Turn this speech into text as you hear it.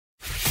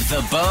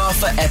The bar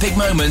for epic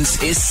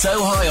moments is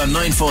so high on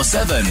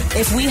 947.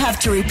 If we have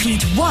to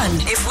repeat one,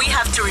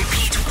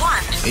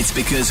 It's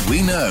because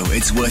we know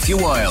it's worth your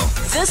while.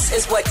 this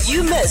is what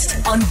you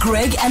missed on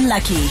Greg and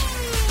Lucky.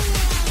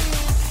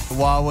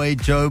 Huawei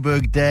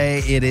Jo'burg Day.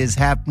 It is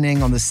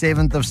happening on the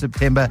 7th of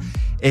September.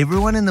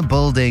 Everyone in the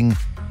building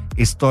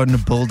is starting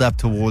to build up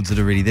towards it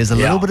already. There's a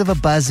little bit of a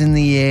buzz in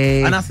the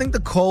air. And I think the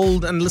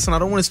cold, and listen, I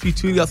don't want to speak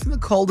too early, I think the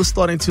cold is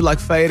starting to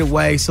fade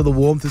away, so the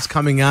warmth is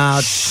coming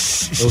out.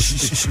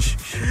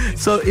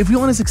 So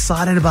everyone is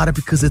excited about it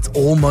because it's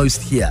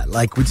almost here.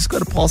 We just got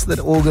to pass that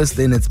August,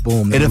 then it's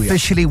boom. It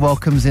officially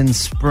welcomes in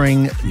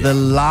spring. Yeah. The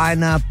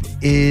lineup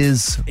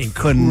is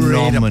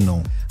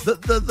phenomenal.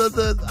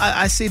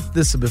 I said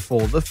this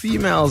before. The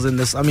females in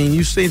this,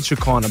 you said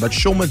Chicana, but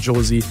Shoma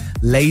Josie,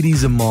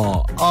 Ladies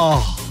Amar.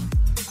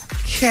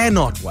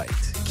 Cannot wait.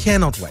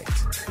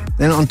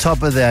 Then on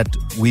top of that,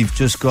 we've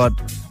just got,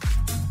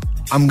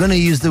 I'm going to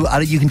use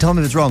you can tell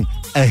me if it's wrong,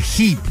 a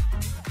heap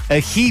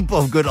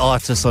of good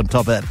artists on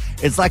top of that.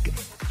 It's like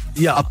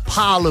a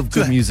pile of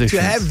good musicians.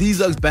 To have these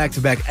dogs back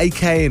to back,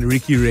 AK and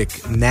Ricky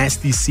Rick,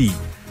 Nasty C,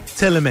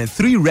 Teleman,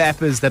 3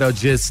 rappers that are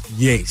just,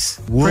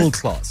 world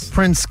class.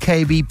 Prince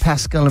KB,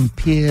 Pascal and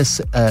Pierce,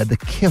 The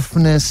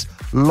Kiffness,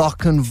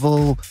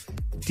 Lockenville,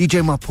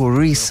 DJ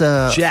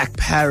Maporisa, Jack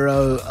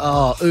Parrow,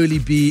 Early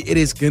B. It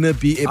is going to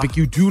be epic.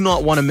 You do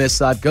not want to miss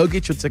out. Go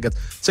get your tickets.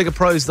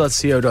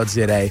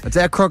 Ticketpros.co.za. It's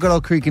at Crocodile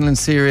Creek in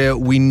Lanseria.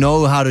 We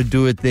know how to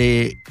do it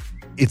there.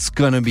 It's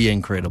going to be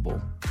incredible.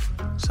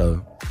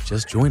 So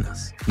just join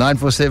us.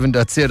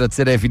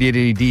 947.co.za if you need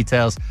any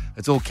details.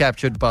 It's all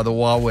captured by the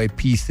Huawei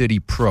P30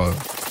 Pro.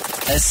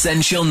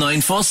 Essential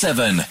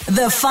 947.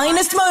 The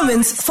finest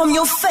moments from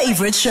your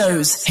favorite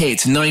shows. Hit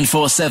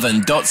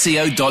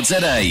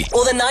 947.co.za.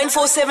 Or the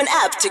 947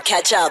 app to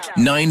catch up.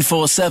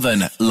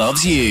 947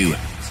 loves you.